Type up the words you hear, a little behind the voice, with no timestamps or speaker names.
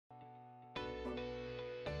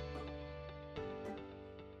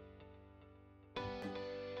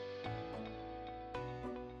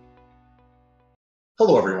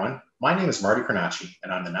Hello everyone, my name is Marty Carnacci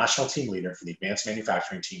and I'm the National Team Leader for the Advanced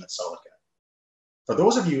Manufacturing team at SolidCAD. For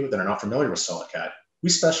those of you that are not familiar with SolidCAD, we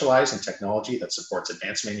specialize in technology that supports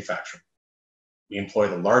advanced manufacturing. We employ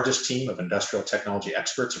the largest team of industrial technology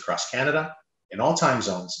experts across Canada in all time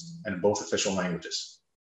zones and in both official languages.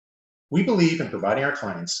 We believe in providing our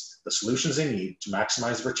clients the solutions they need to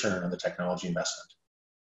maximize the return on the technology investment.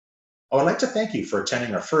 I would like to thank you for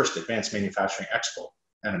attending our first Advanced Manufacturing Expo,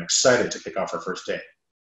 and I'm excited to kick off our first day.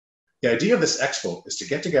 The idea of this expo is to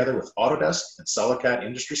get together with Autodesk and SolidCAD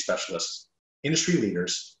industry specialists, industry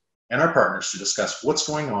leaders, and our partners to discuss what's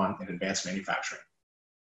going on in advanced manufacturing.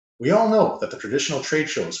 We all know that the traditional trade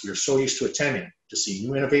shows we are so used to attending to see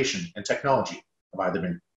new innovation and technology have either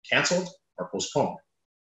been canceled or postponed.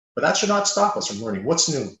 But that should not stop us from learning what's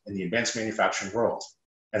new in the advanced manufacturing world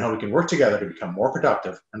and how we can work together to become more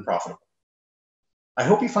productive and profitable. I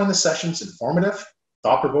hope you find the sessions informative,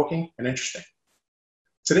 thought-provoking, and interesting.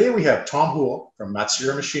 Today we have Tom Houle from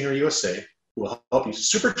Matsura Machinery USA, who will help you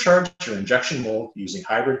supercharge your injection mold using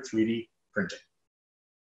hybrid 3D printing.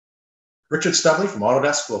 Richard Studley from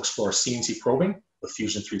Autodesk will explore CNC probing with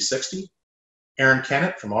Fusion 360. Aaron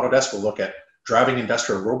Kennett from Autodesk will look at driving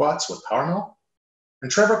industrial robots with PowerMill.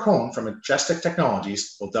 And Trevor Cohn from Majestic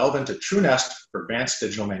Technologies will delve into TrueNest for advanced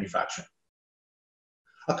digital manufacturing.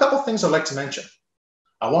 A couple things I'd like to mention.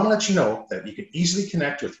 I want to let you know that you can easily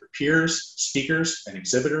connect with your peers, speakers, and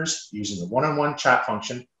exhibitors using the one-on-one chat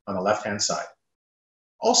function on the left-hand side.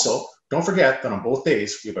 Also, don't forget that on both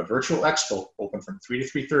days, we have a virtual expo open from 3 to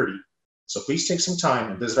 3:30, so please take some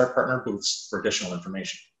time and visit our partner booths for additional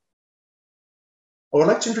information. I would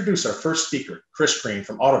like to introduce our first speaker, Chris Green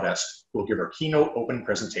from Autodesk, who will give our keynote opening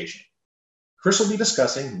presentation. Chris will be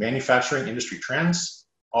discussing manufacturing industry trends,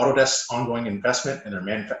 Autodesk's ongoing investment in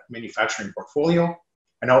their manufacturing portfolio,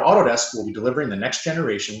 and how Autodesk will be delivering the next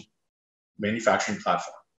generation manufacturing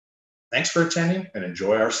platform. Thanks for attending and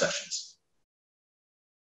enjoy our sessions.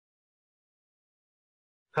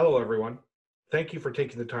 Hello, everyone. Thank you for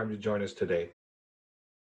taking the time to join us today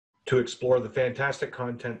to explore the fantastic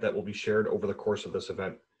content that will be shared over the course of this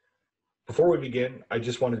event. Before we begin, I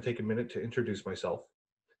just want to take a minute to introduce myself.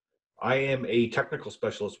 I am a technical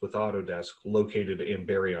specialist with Autodesk located in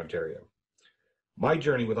Barrie, Ontario. My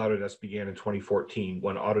journey with Autodesk began in 2014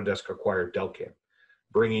 when Autodesk acquired Delcam,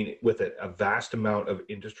 bringing with it a vast amount of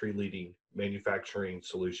industry-leading manufacturing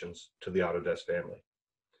solutions to the Autodesk family.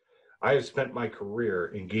 I have spent my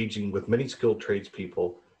career engaging with many skilled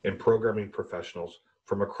tradespeople and programming professionals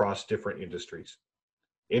from across different industries.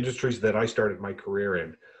 Industries that I started my career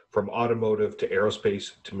in, from automotive to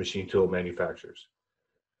aerospace to machine tool manufacturers.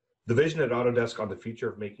 The vision at Autodesk on the future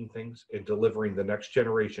of making things and delivering the next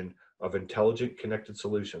generation of intelligent connected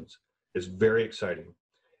solutions is very exciting.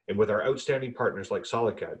 And with our outstanding partners like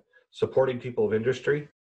SolidCAD supporting people of industry,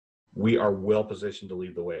 we are well positioned to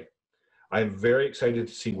lead the way. I am very excited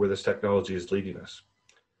to see where this technology is leading us.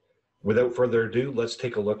 Without further ado, let's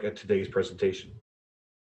take a look at today's presentation.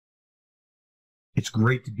 It's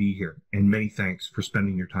great to be here, and many thanks for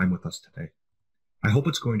spending your time with us today. I hope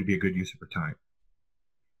it's going to be a good use of your time.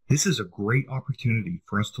 This is a great opportunity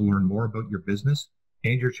for us to learn more about your business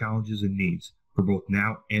and your challenges and needs for both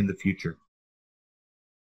now and the future.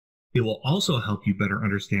 It will also help you better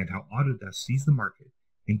understand how Autodesk sees the market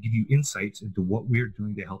and give you insights into what we are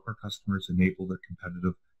doing to help our customers enable their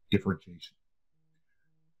competitive differentiation.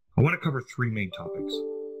 I want to cover three main topics: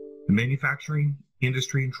 the manufacturing,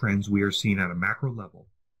 industry, and trends we are seeing at a macro level,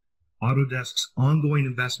 Autodesk's ongoing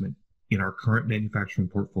investment in our current manufacturing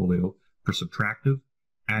portfolio for subtractive,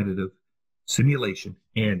 additive, simulation,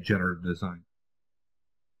 and generative design,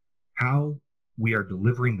 how we are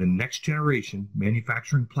delivering the next generation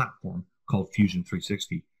manufacturing platform called Fusion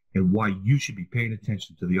 360, and why you should be paying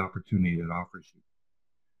attention to the opportunity it offers you.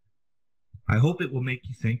 I hope it will make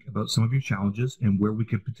you think about some of your challenges and where we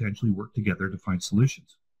could potentially work together to find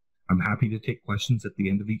solutions. I'm happy to take questions at the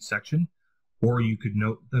end of each section, or you could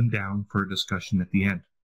note them down for a discussion at the end.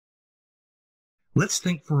 Let's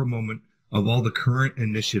think for a moment of all the current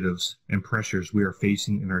initiatives and pressures we are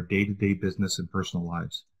facing in our day-to-day business and personal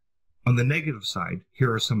lives. On the negative side,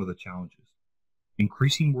 here are some of the challenges: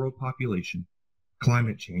 increasing world population,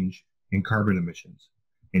 climate change, and carbon emissions,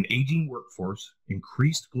 an aging workforce,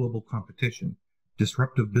 increased global competition,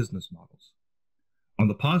 disruptive business models. On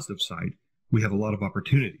the positive side, we have a lot of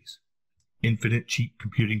opportunities: infinite cheap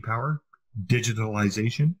computing power,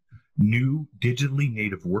 digitalization, new digitally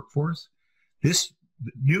native workforce, this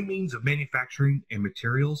new means of manufacturing and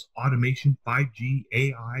materials, automation, 5G,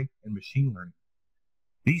 AI, and machine learning.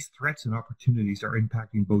 These threats and opportunities are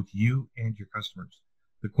impacting both you and your customers.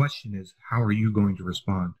 The question is, how are you going to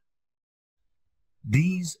respond?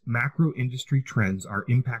 These macro industry trends are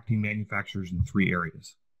impacting manufacturers in three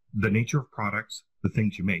areas: the nature of products, the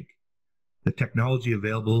things you make, the technology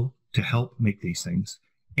available to help make these things,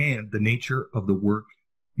 and the nature of the work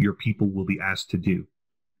your people will be asked to do.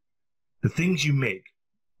 The things you make,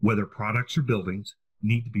 whether products or buildings,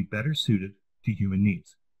 need to be better suited to human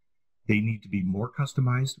needs. They need to be more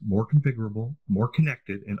customized, more configurable, more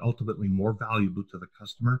connected, and ultimately more valuable to the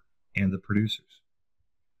customer and the producers.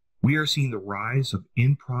 We are seeing the rise of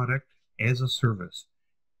in-product as a service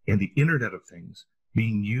and the Internet of Things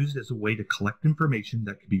being used as a way to collect information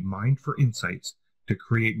that can be mined for insights to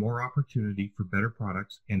create more opportunity for better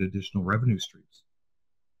products and additional revenue streams.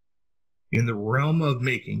 In the realm of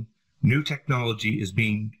making, new technology is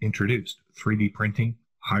being introduced: 3D printing,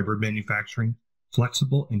 hybrid manufacturing,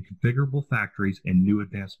 flexible and configurable factories, and new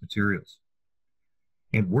advanced materials.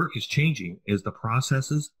 And work is changing as the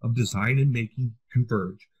processes of design and making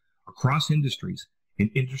converge across industries, and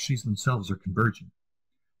industries themselves are converging.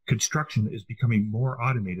 Construction is becoming more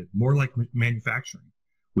automated, more like manufacturing,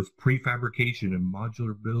 with prefabrication and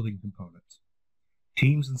modular building components.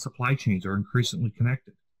 Teams and supply chains are increasingly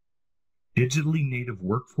connected. Digitally native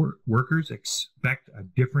workers expect a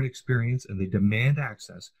different experience, and they demand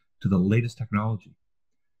access to the latest technology.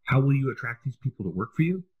 How will you attract these people to work for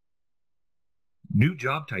you? New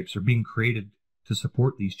job types are being created to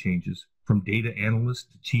support these changes, from data analysts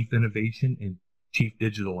to chief innovation and chief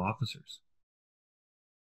digital officers.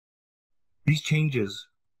 These changes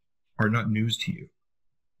are not news to you.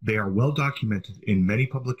 They are well documented in many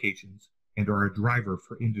publications and are a driver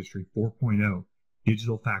for Industry 4.0,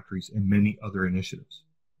 digital factories, and many other initiatives.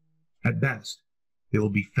 At best, they will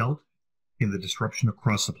be felt in the disruption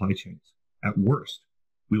across supply chains. At worst,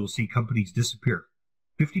 we will see companies disappear.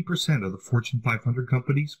 50% of the Fortune 500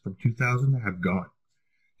 companies from 2000 have gone.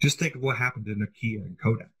 Just think of what happened to Nokia and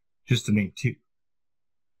Kodak, just to name two.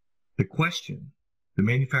 The question the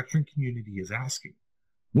manufacturing community is asking: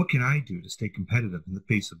 what can I do to stay competitive in the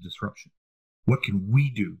face of disruption? What can we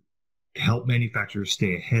do to help manufacturers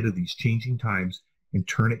stay ahead of these changing times and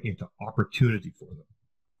turn it into opportunity for them?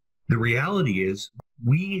 The reality is,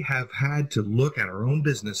 we have had to look at our own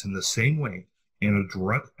business in the same way and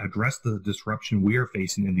address the disruption we are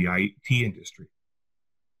facing in the IT industry.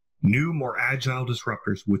 New, more agile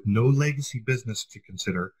disruptors with no legacy business to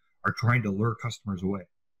consider are trying to lure customers away.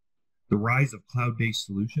 The rise of cloud-based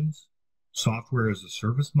solutions, software as a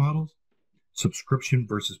service models, subscription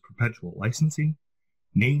versus perpetual licensing,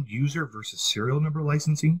 named user versus serial number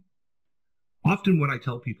licensing. Often when I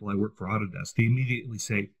tell people I work for Autodesk, they immediately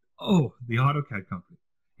say, "Oh, the AutoCAD company."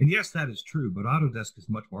 And yes, that is true, but Autodesk is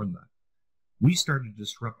much more than that. We started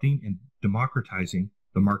disrupting and democratizing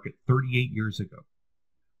the market 38 years ago,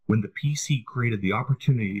 when the PC created the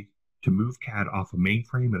opportunity to move CAD off a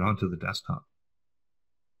mainframe and onto the desktop.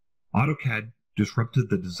 AutoCAD disrupted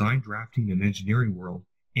the design, drafting, and engineering world,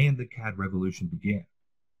 and the CAD revolution began.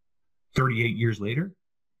 38 years later,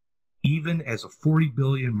 even as a $40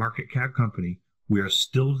 billion market cap company, we are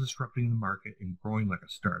still disrupting the market and growing like a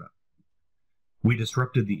startup. We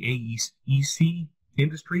disrupted the AEC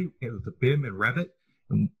industry with the BIM and Revit,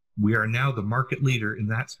 and we are now the market leader in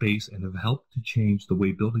that space and have helped to change the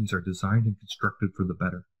way buildings are designed and constructed for the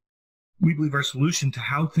better. We believe our solution to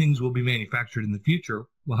how things will be manufactured in the future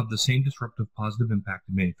will have the same disruptive positive impact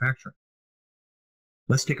in manufacturing.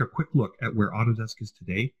 Let's take a quick look at where Autodesk is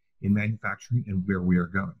today in manufacturing and where we are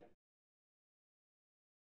going.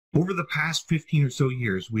 Over the past 15 or so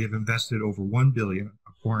years, we have invested over $1 billion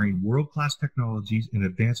acquiring world-class technologies in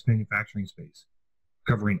advanced manufacturing space,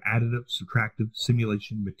 covering additive, subtractive,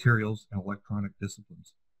 simulation, materials, and electronic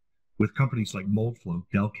disciplines, with companies like Moldflow,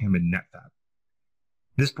 Delcam, and NetFab.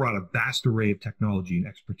 This brought a vast array of technology and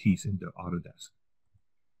expertise into Autodesk.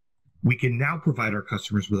 We can now provide our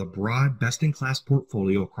customers with a broad, best-in-class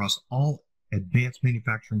portfolio across all advanced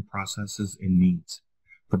manufacturing processes and needs,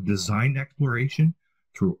 from design exploration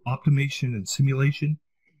through optimization and simulation,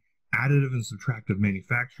 additive and subtractive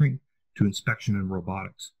manufacturing, to inspection and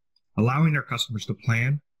robotics, allowing our customers to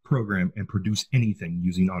plan, program, and produce anything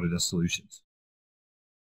using Autodesk solutions.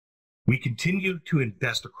 We continue to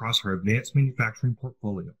invest across our advanced manufacturing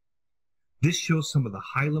portfolio. This shows some of the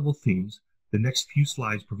high-level themes. The next few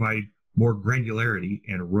slides provide more granularity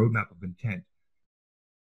and a roadmap of intent.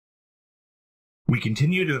 We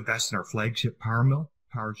continue to invest in our flagship PowerMill,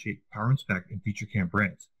 PowerShape, PowerInspect, and FeatureCam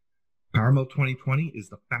brands. PowerMill 2020 is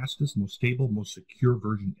the fastest, most stable, most secure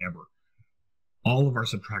version ever. All of our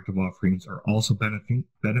subtractive offerings are also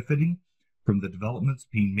benefiting from the developments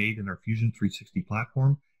being made in our Fusion 360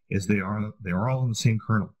 platform, as they are all in the same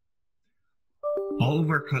kernel. All of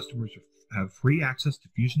our customers have free access to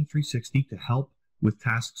Fusion 360 to help with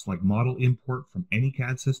tasks like model import from any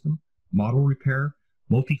CAD system, model repair,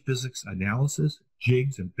 multi-physics analysis,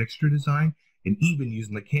 jigs and fixture design, and even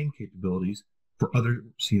using the CAM capabilities for other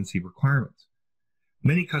CNC requirements.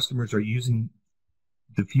 Many customers are using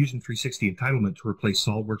the Fusion 360 entitlement to replace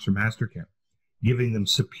SolidWorks or Mastercam, giving them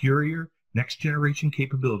superior next-generation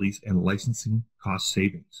capabilities and licensing cost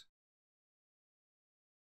savings.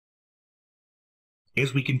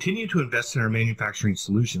 As we continue to invest in our manufacturing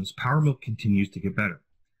solutions, PowerMill continues to get better.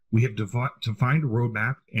 We have defined a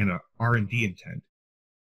roadmap and an R&D intent.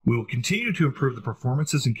 We will continue to improve the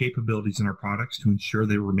performances and capabilities in our products to ensure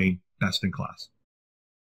they remain best in class.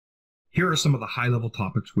 Here are some of the high-level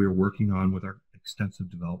topics we are working on with our extensive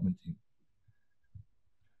development team.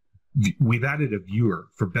 We've added a viewer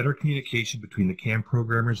for better communication between the CAM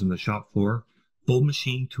programmers and the shop floor, full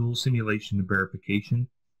machine tool simulation and verification,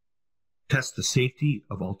 test the safety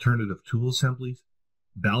of alternative tool assemblies,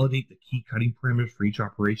 validate the key cutting parameters for each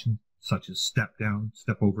operation, such as step down,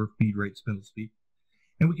 step over, feed rate, spindle speed,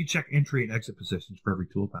 and we can check entry and exit positions for every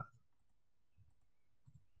tool path.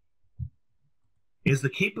 As the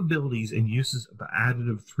capabilities and uses of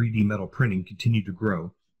additive 3D metal printing continue to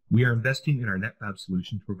grow, we are investing in our NetFab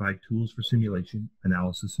solution to provide tools for simulation,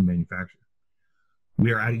 analysis, and manufacture.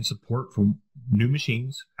 We are adding support for new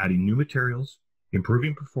machines, adding new materials,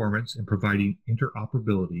 improving performance, and providing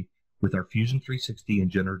interoperability with our Fusion 360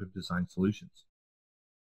 and Generative Design solutions.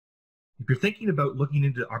 If you're thinking about looking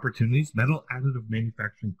into opportunities metal additive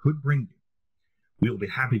manufacturing could bring you, we will be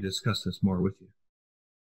happy to discuss this more with you.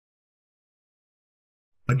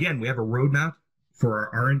 Again, we have a roadmap for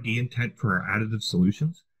our R&D intent for our additive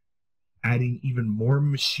solutions, adding even more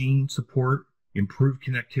machine support, improved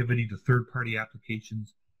connectivity to third-party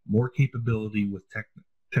applications, more capability with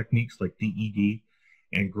techniques like DED,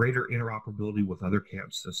 and greater interoperability with other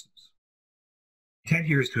CAM systems. The intent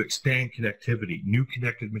here is to expand connectivity, new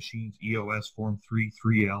connected machines, EOS, Form 3,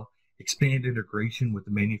 3L, expand integration with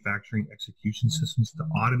the manufacturing execution systems to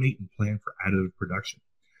automate and plan for additive production.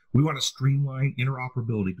 We want to streamline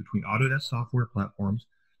interoperability between Autodesk software platforms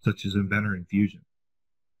such as Inventor and Fusion.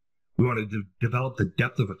 We want to develop the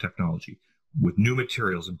depth of a technology with new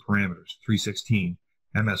materials and parameters, 316,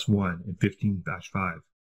 MS1, and 15-5.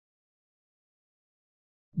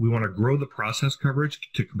 We want to grow the process coverage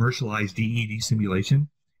to commercialize DED simulation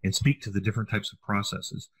and speak to the different types of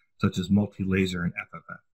processes, such as multi-laser and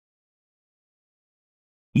FFF.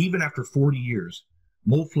 Even after 40 years,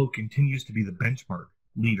 Moldflow continues to be the benchmark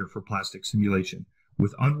leader for plastic simulation,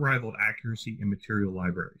 with unrivaled accuracy and material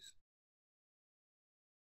libraries.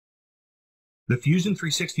 The Fusion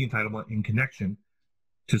 360 entitlement in connection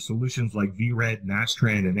to solutions like VRED,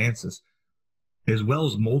 Nastran, and ANSYS, as well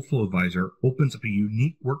as Moldflow Advisor, opens up a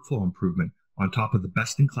unique workflow improvement on top of the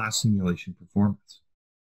best-in-class simulation performance.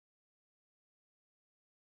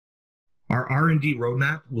 Our R&D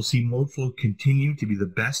roadmap will see Moldflow continue to be the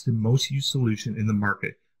best and most used solution in the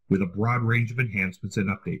market, with a broad range of enhancements and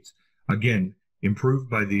updates, again, improved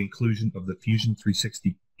by the inclusion of the Fusion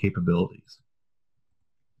 360 capabilities.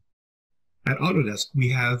 At Autodesk, we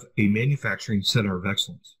have a manufacturing center of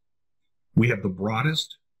excellence. We have the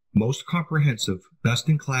broadest, most comprehensive,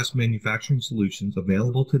 best-in-class manufacturing solutions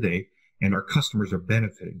available today, and our customers are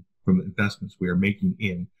benefiting from the investments we are making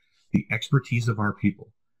in the expertise of our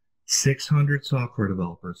people. 600 software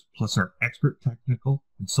developers, plus our expert technical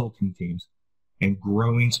consulting teams, and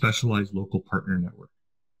growing specialized local partner network.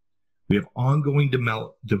 We have ongoing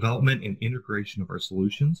development and integration of our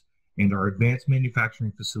solutions and our advanced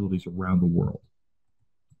manufacturing facilities around the world.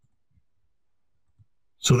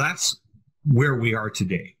 So that's where we are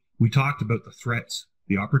today. We talked about the threats,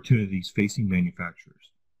 the opportunities facing manufacturers.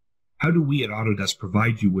 How do we at Autodesk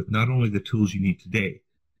provide you with not only the tools you need today,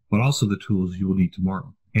 but also the tools you will need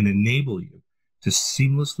tomorrow, and enable you to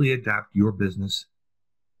seamlessly adapt your business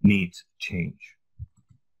needs change?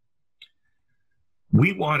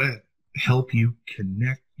 We want to help you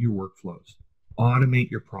connect your workflows, automate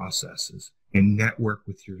your processes, and network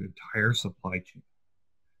with your entire supply chain.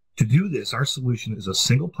 To do this, our solution is a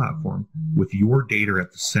single platform with your data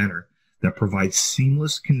at the center that provides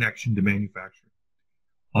seamless connection to manufacturing,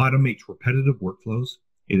 automates repetitive workflows,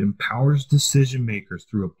 it empowers decision makers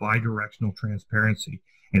through a bidirectional transparency,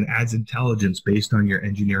 and adds intelligence based on your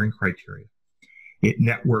engineering criteria. It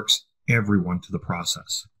networks everyone to the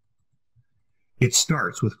process. It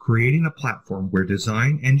starts with creating a platform where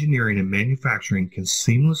design, engineering, and manufacturing can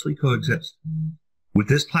seamlessly coexist. With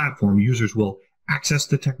this platform, users will access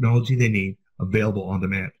the technology they need, available on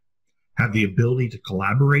demand, have the ability to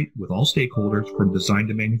collaborate with all stakeholders from design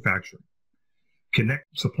to manufacturing, connect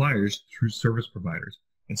suppliers through service providers,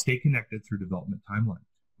 and stay connected through development timelines.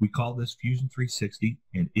 We call this Fusion 360,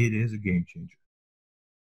 and it is a game changer.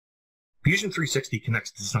 Fusion 360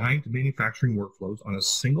 connects design to manufacturing workflows on a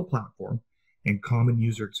single platform and common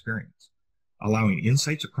user experience, allowing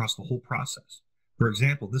insights across the whole process. For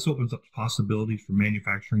example, this opens up possibilities for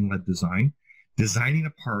manufacturing-led design. Designing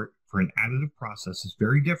a part for an additive process is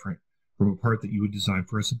very different from a part that you would design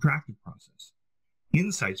for a subtractive process.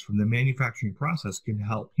 Insights from the manufacturing process can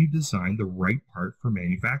help you design the right part for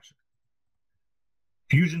manufacture.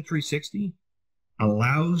 Fusion 360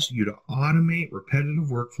 allows you to automate repetitive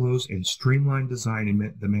workflows and streamline design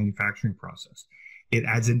in the manufacturing process. It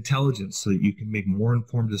adds intelligence so that you can make more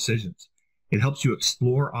informed decisions. It helps you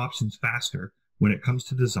explore options faster when it comes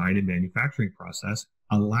to design and manufacturing process,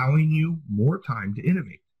 allowing you more time to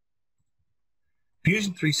innovate.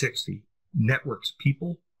 Fusion 360 networks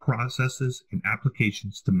people, processes, and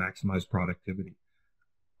applications to maximize productivity,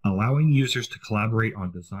 allowing users to collaborate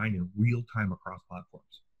on design in real time across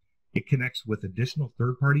platforms. It connects with additional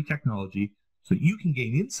third-party technology so you can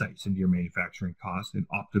gain insights into your manufacturing costs and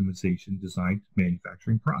optimization design to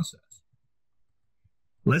manufacturing process.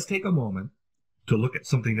 Let's take a moment to look at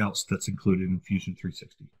something else that's included in Fusion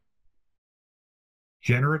 360.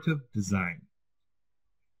 Generative design.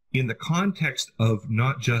 In the context of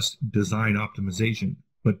not just design optimization,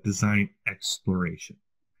 but design exploration.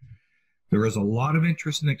 There is a lot of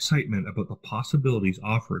interest and excitement about the possibilities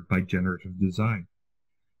offered by generative design.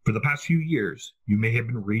 For the past few years, you may have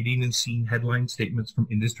been reading and seeing headline statements from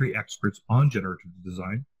industry experts on generative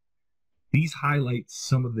design. These highlight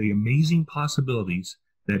some of the amazing possibilities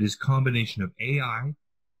that is combination of AI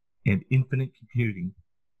and infinite computing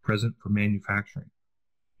present for manufacturing.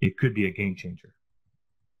 It could be a game changer.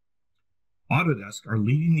 Autodesk are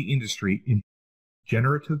leading the industry in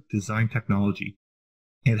generative design technology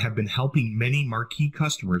and have been helping many marquee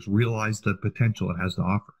customers realize the potential it has to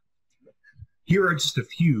offer. Here are just a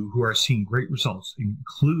few who are seeing great results,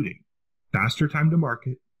 including faster time to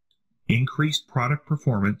market, increased product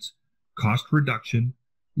performance, cost reduction,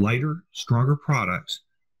 lighter, stronger products,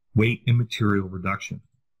 weight and material reduction.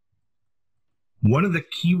 One of the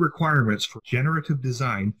key requirements for generative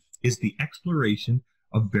design is the exploration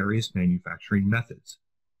of various manufacturing methods.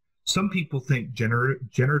 Some people think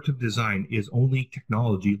generative design is only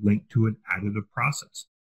technology linked to an additive process.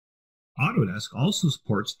 Autodesk also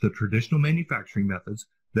supports the traditional manufacturing methods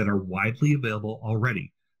that are widely available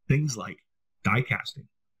already, things like die casting,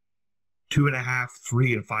 2.5,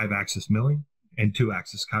 3, and 5-axis milling, and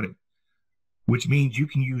 2-axis cutting, which means you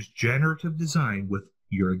can use generative design with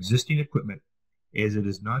your existing equipment, as it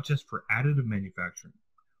is not just for additive manufacturing.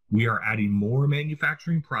 We are adding more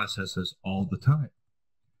manufacturing processes all the time.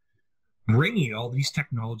 Bringing all these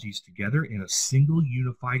technologies together in a single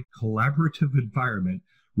unified collaborative environment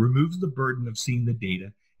removes the burden of seeing the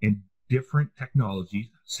data and different technologies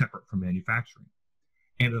separate from manufacturing,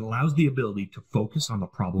 and it allows the ability to focus on the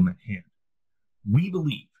problem at hand. We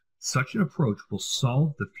believe such an approach will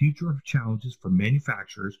solve the future of challenges for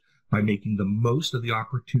manufacturers by making the most of the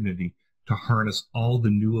opportunity to harness all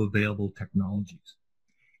the new available technologies.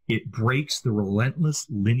 It breaks the relentless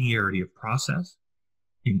linearity of process,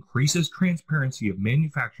 increases transparency of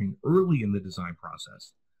manufacturing early in the design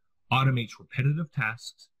process, automates repetitive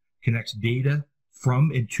tasks, connects data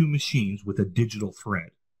from and to machines with a digital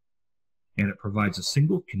thread, and it provides a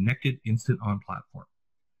single connected instant-on platform.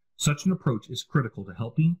 Such an approach is critical to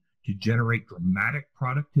helping to generate dramatic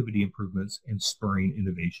productivity improvements and spurring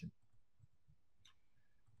innovation.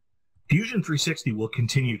 Fusion 360 will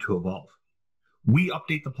continue to evolve. We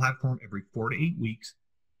update the platform every 4 to 8 weeks,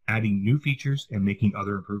 adding new features and making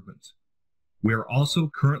other improvements. We are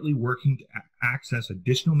also currently working to access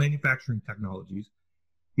additional manufacturing technologies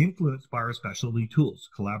influenced by our specialty tools,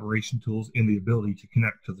 collaboration tools, and the ability to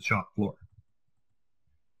connect to the shop floor.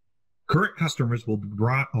 Current customers will be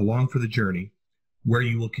brought along for the journey, where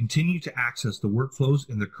you will continue to access the workflows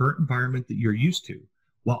in the current environment that you're used to,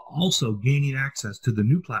 while also gaining access to the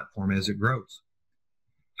new platform as it grows.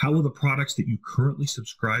 How will the products that you currently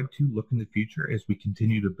subscribe to look in the future as we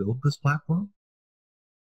continue to build this platform?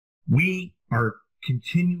 We are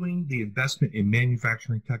continuing the investment in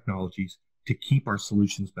manufacturing technologies to keep our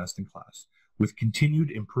solutions best in class, with continued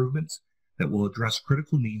improvements that will address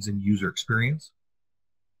critical needs in user experience,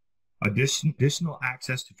 additional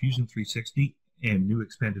access to Fusion 360 and new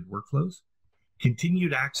expanded workflows,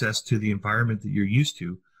 continued access to the environment that you're used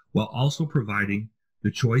to, while also providing the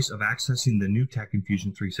choice of accessing the new tech in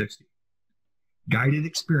Fusion 360. Guided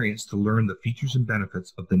experience to learn the features and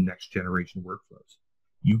benefits of the next generation workflows.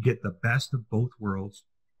 You get the best of both worlds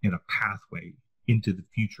and a pathway into the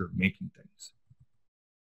future of making things.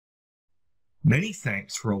 Many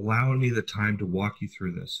thanks for allowing me the time to walk you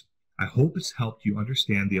through this. I hope it's helped you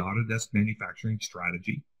understand the Autodesk manufacturing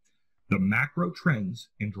strategy, the macro trends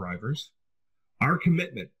and drivers, our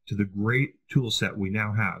commitment to the great tool set we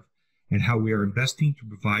now have, and how we are investing to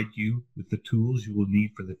provide you with the tools you will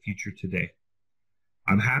need for the future today.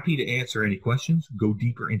 I'm happy to answer any questions, go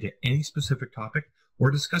deeper into any specific topic,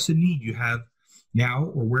 or discuss a need you have now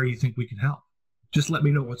or where you think we can help. Just let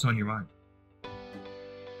me know what's on your mind.